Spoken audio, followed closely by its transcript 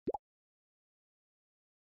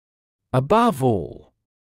Above all.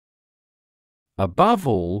 Above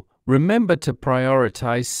all, remember to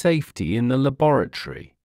prioritize safety in the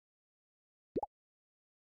laboratory.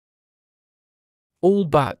 All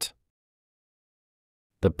but.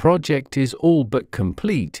 The project is all but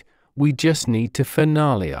complete, we just need to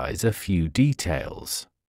finalize a few details.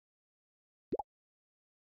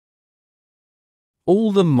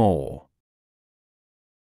 All the more.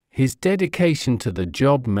 His dedication to the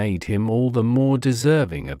job made him all the more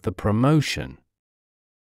deserving of the promotion.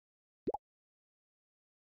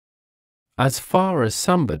 As far as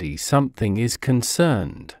something is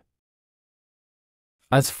concerned.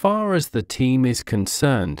 As far as the team is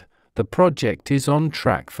concerned, the project is on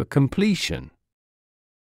track for completion.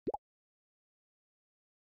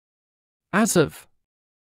 As of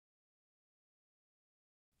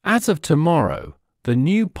tomorrow, the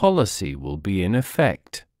new policy will be in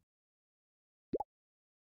effect.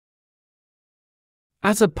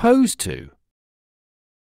 As opposed to.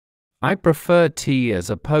 I prefer tea as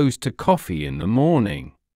opposed to coffee in the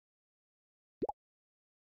morning.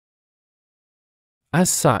 As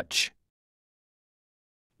such.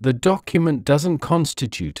 The document doesn't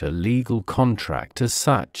constitute a legal contract as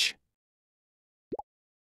such.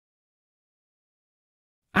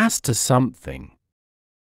 As to something.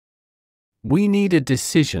 We need a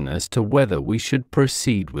decision as to whether we should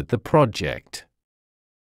proceed with the project.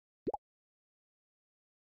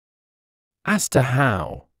 As to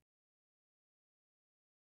how.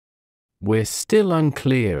 We're still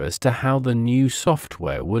unclear as to how the new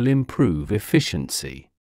software will improve efficiency.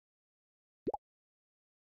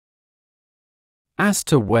 As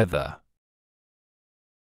to whether.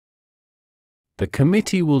 The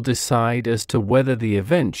committee will decide as to whether the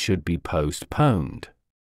event should be postponed.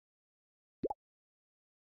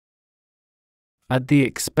 At the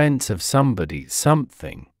expense of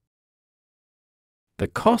something. The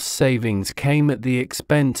cost savings came at the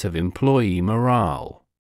expense of employee morale.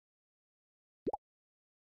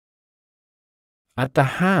 At the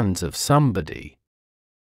hands of somebody.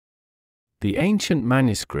 The ancient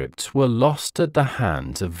manuscripts were lost at the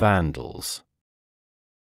hands of vandals.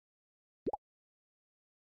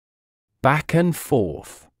 Back and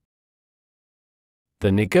forth.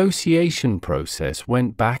 The negotiation process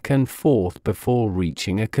went back and forth before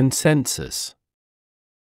reaching a consensus.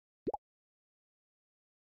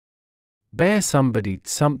 Bear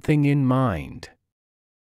something in mind.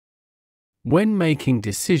 When making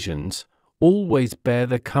decisions, always bear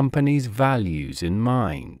the company's values in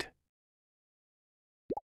mind.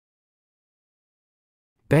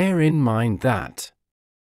 Bear in mind that.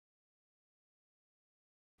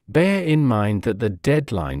 Bear in mind that the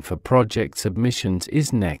deadline for project submissions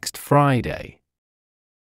is next Friday.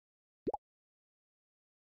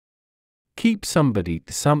 Keep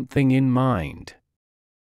something in mind.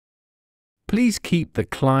 Please keep the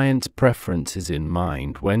client's preferences in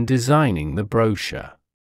mind when designing the brochure.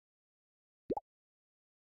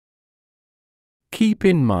 Keep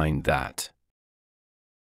in mind that.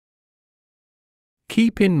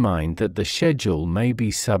 Keep in mind that the schedule may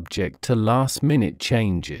be subject to last-minute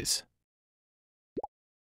changes.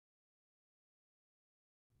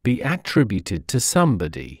 Be attributed to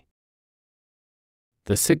somebody.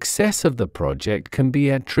 The success of the project can be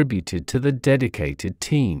attributed to the dedicated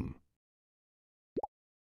team.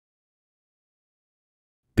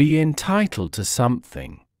 Be entitled to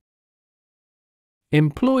something.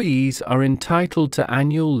 Employees are entitled to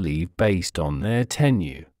annual leave based on their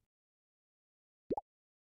tenure.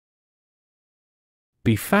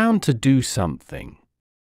 Be found to do something.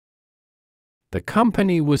 The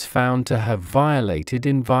company was found to have violated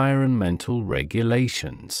environmental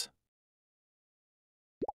regulations.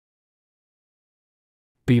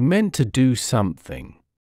 Be meant to do something.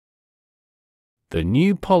 The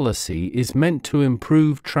new policy is meant to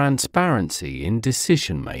improve transparency in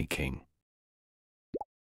decision-making.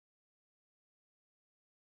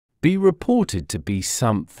 Be reported to be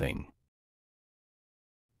something.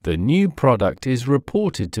 The new product is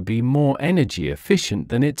reported to be more energy efficient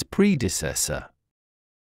than its predecessor.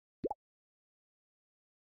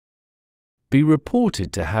 Be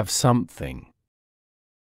reported to have something.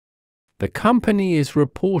 The company is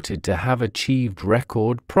reported to have achieved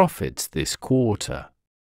record profits this quarter.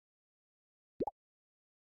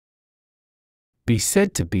 Be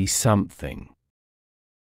said to be something.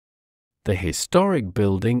 The historic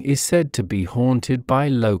building is said to be haunted by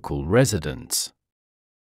local residents.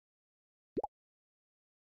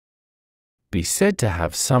 Be said to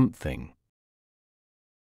have something.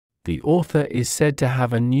 The author is said to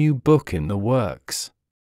have a new book in the works.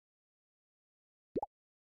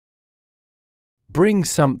 Bring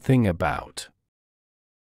something about.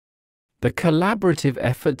 The collaborative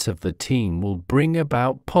efforts of the team will bring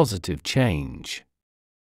about positive change.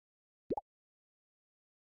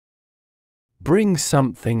 Bring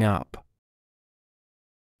something up.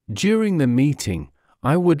 During the meeting,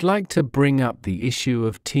 I would like to bring up the issue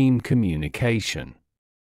of team communication.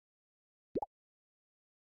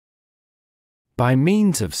 By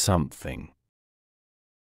means of something.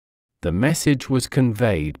 The message was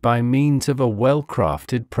conveyed by means of a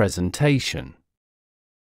well-crafted presentation.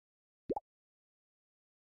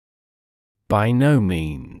 By no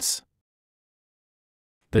means.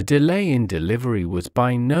 The delay in delivery was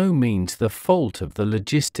by no means the fault of the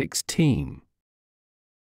logistics team.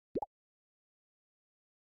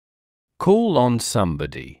 Call on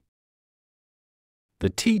somebody. The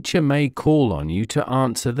teacher may call on you to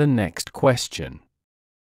answer the next question.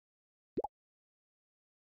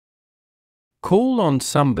 Call on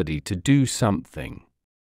somebody to do something.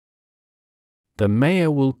 The mayor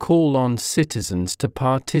will call on citizens to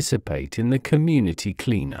participate in the community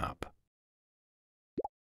cleanup.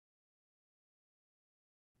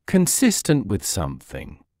 Consistent with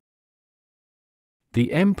something.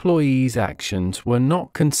 The employees' actions were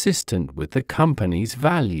not consistent with the company's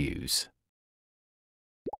values.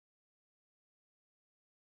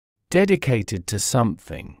 Dedicated to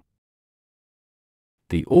something.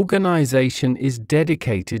 The organization is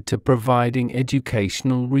dedicated to providing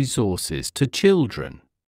educational resources to children.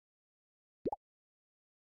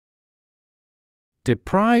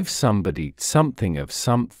 Deprive somebody something of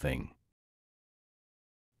something.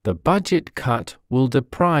 The budget cut will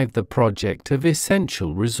deprive the project of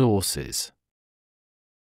essential resources.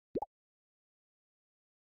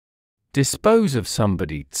 Dispose of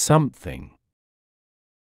somebody something.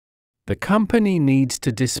 The company needs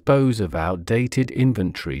to dispose of outdated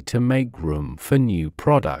inventory to make room for new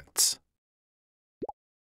products.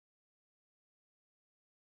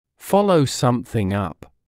 Follow something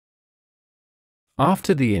up.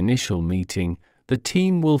 After the initial meeting, the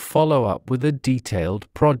team will follow up with a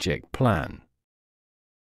detailed project plan.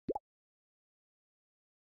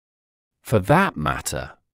 For that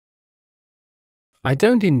matter. I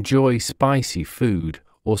don't enjoy spicy food,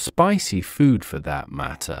 or spicy food for that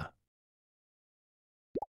matter.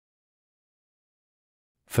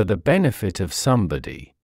 For the benefit of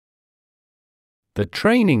somebody. The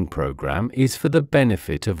training program is for the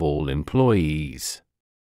benefit of all employees.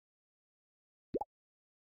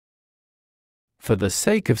 For the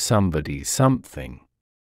sake of somebody something.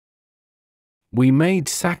 We made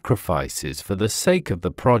sacrifices for the sake of the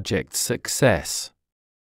project's success.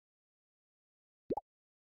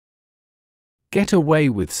 Get away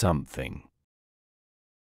with something.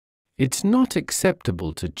 It's not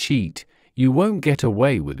acceptable to cheat. You won't get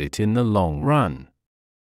away with it in the long run.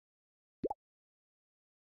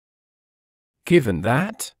 Given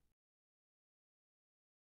that?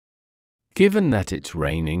 Given that it's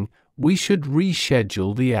raining, we should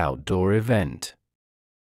reschedule the outdoor event.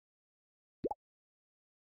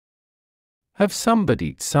 Have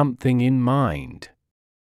somebody something in mind.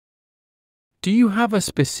 Do you have a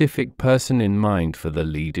specific person in mind for the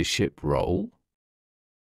leadership role?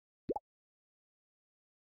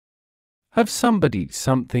 Have somebody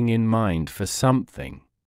something in mind for something.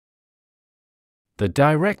 The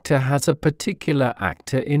director has a particular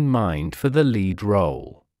actor in mind for the lead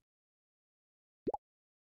role.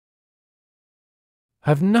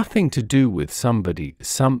 Have nothing to do with somebody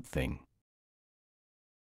something.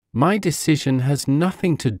 My decision has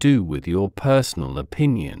nothing to do with your personal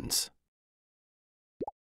opinions.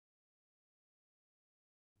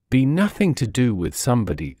 Be nothing to do with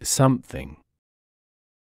somebody something.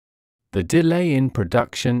 The delay in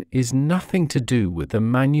production is nothing to do with the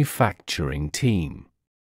manufacturing team.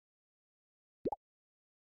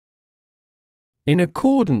 In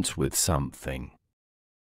accordance with something.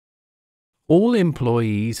 All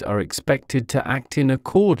employees are expected to act in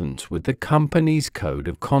accordance with the company's code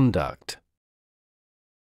of conduct.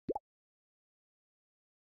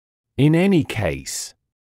 In any case.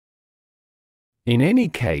 In any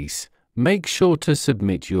case, make sure to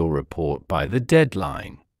submit your report by the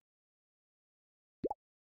deadline.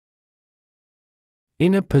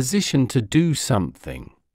 In a position to do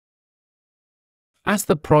something. As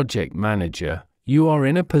the project manager, you are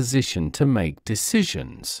in a position to make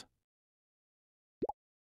decisions.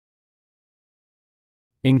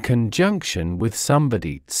 In conjunction with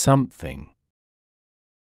somebody something.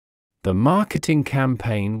 The marketing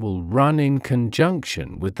campaign will run in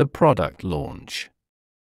conjunction with the product launch.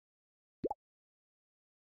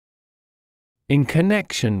 In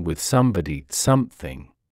connection with somebody something.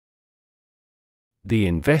 The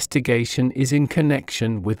investigation is in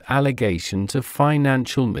connection with allegations of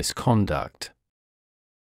financial misconduct.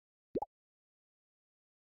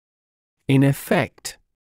 In effect.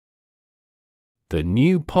 The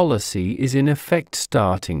new policy is in effect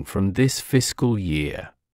starting from this fiscal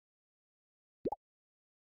year.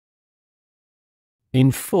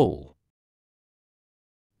 In full.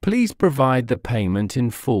 Please provide the payment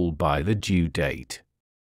in full by the due date.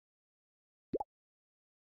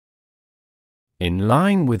 In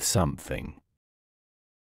line with something.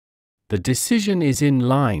 The decision is in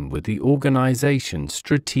line with the organization's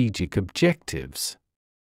strategic objectives.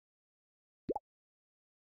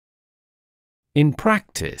 In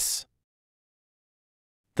practice.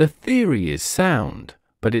 The theory is sound,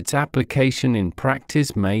 but its application in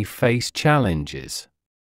practice may face challenges.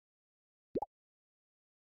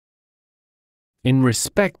 In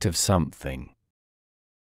respect of something.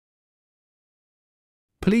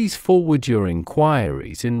 Please forward your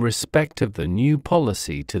inquiries in respect of the new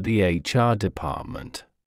policy to the HR department.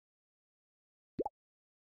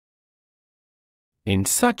 In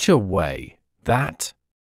such a way that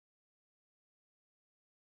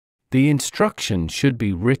the instructions should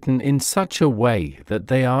be written in such a way that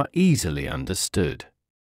they are easily understood.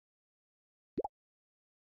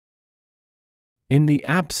 In the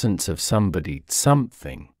absence of somebody,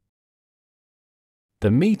 something.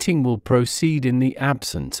 The meeting will proceed in the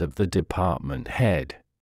absence of the department head.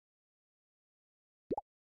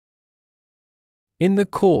 In the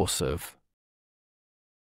course of.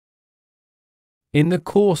 In the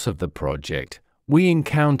course of the project, we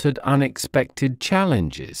encountered unexpected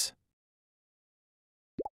challenges.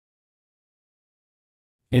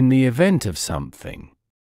 In the event of something.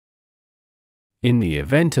 In the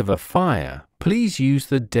event of a fire, please use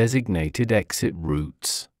the designated exit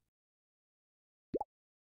routes.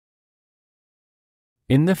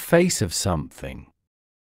 In the face of something.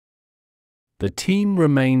 The team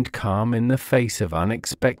remained calm in the face of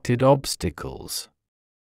unexpected obstacles.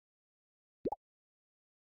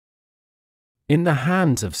 In the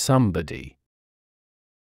hands of somebody.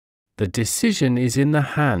 The decision is in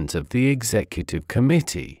the hands of the executive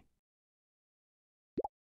committee.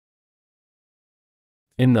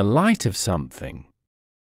 In the light of something.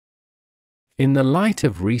 In the light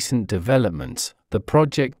of recent developments, the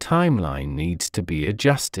project timeline needs to be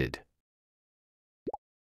adjusted.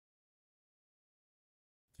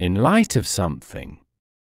 In light of something.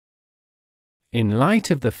 In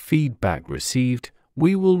light of the feedback received,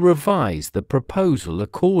 we will revise the proposal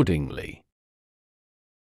accordingly.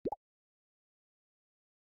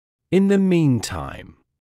 In the meantime.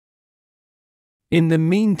 In the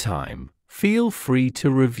meantime, feel free to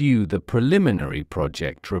review the preliminary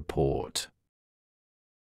project report.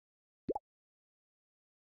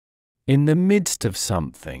 In the midst of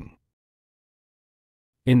something.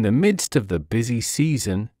 In the midst of the busy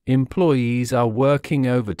season, employees are working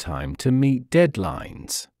overtime to meet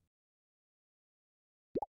deadlines.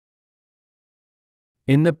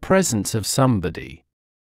 In the presence of somebody.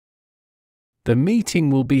 The meeting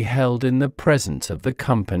will be held in the presence of the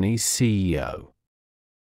company's CEO.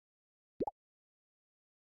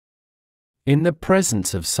 In the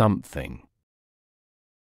presence of something.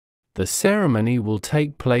 The ceremony will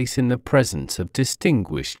take place in the presence of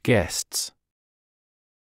distinguished guests.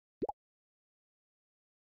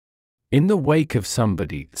 In the wake of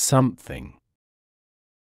somebody, something.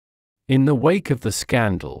 In the wake of the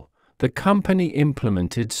scandal, the company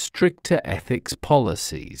implemented stricter ethics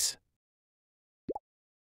policies.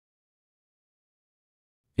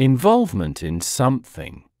 Involvement in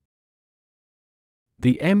something.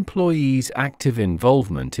 The employees' active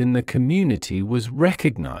involvement in the community was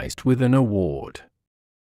recognized with an award.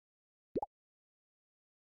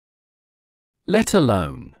 Let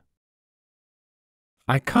alone.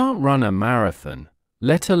 I can't run a marathon,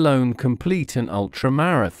 let alone complete an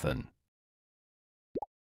ultramarathon.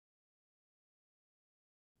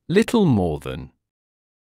 Little more than.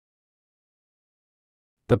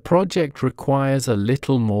 The project requires a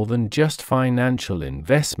little more than just financial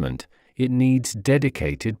investment, it needs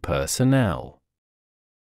dedicated personnel.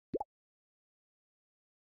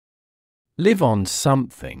 Live on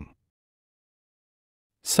something.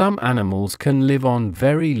 Some animals can live on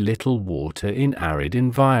very little water in arid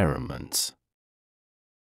environments.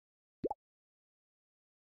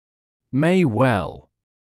 May well.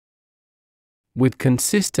 With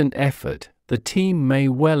consistent effort, the team may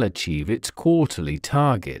well achieve its quarterly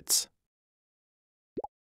targets.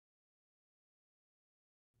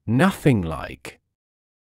 Nothing like.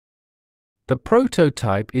 The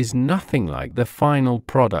prototype is nothing like the final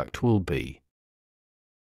product will be.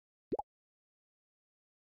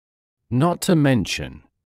 Not to mention.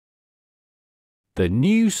 The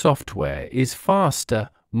new software is faster,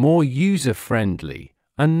 more user-friendly,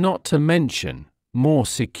 and not to mention, more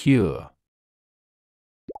secure.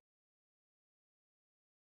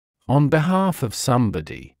 On behalf of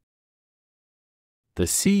somebody. The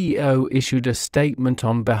CEO issued a statement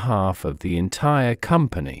on behalf of the entire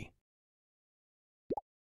company.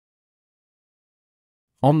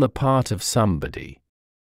 On the part of somebody.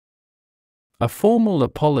 A formal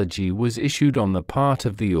apology was issued on the part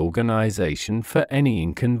of the organization for any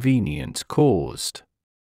inconvenience caused.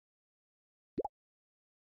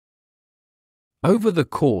 Over the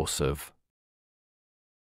course of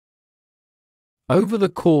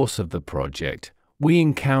the project, we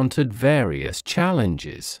encountered various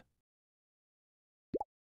challenges.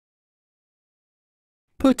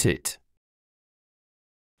 Put it.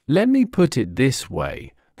 Let me put it this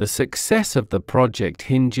way. The success of the project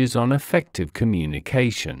hinges on effective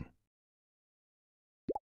communication.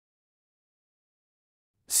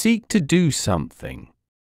 Seek to do something.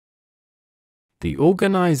 The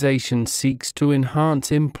organization seeks to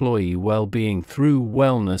enhance employee well-being through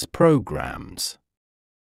wellness programs.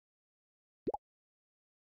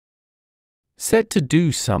 Set to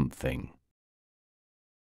do something.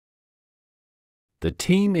 The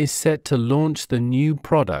team is set to launch the new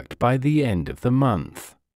product by the end of the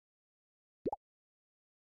month.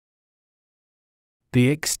 The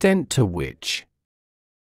extent to which.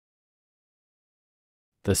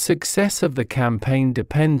 The success of the campaign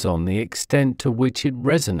depends on the extent to which it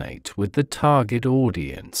resonates with the target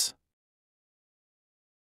audience.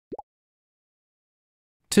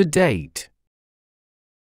 To date.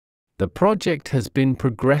 The project has been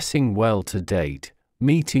progressing well to date,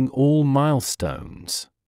 meeting all milestones.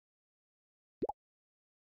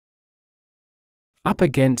 Up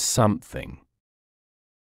against something.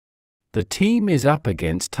 The team is up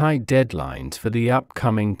against tight deadlines for the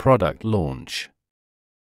upcoming product launch.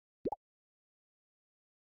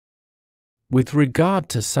 With regard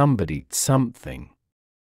to somebody, something.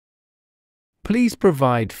 Please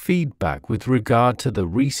provide feedback with regard to the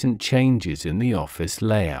recent changes in the office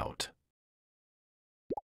layout.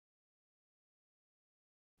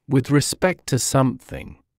 With respect to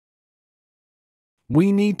something.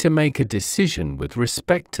 We need to make a decision with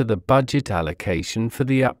respect to the budget allocation for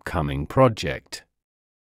the upcoming project.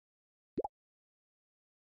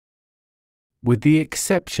 With the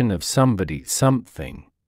exception of somebody, something.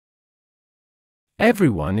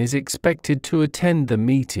 Everyone is expected to attend the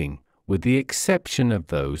meeting, with the exception of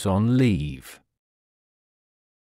those on leave.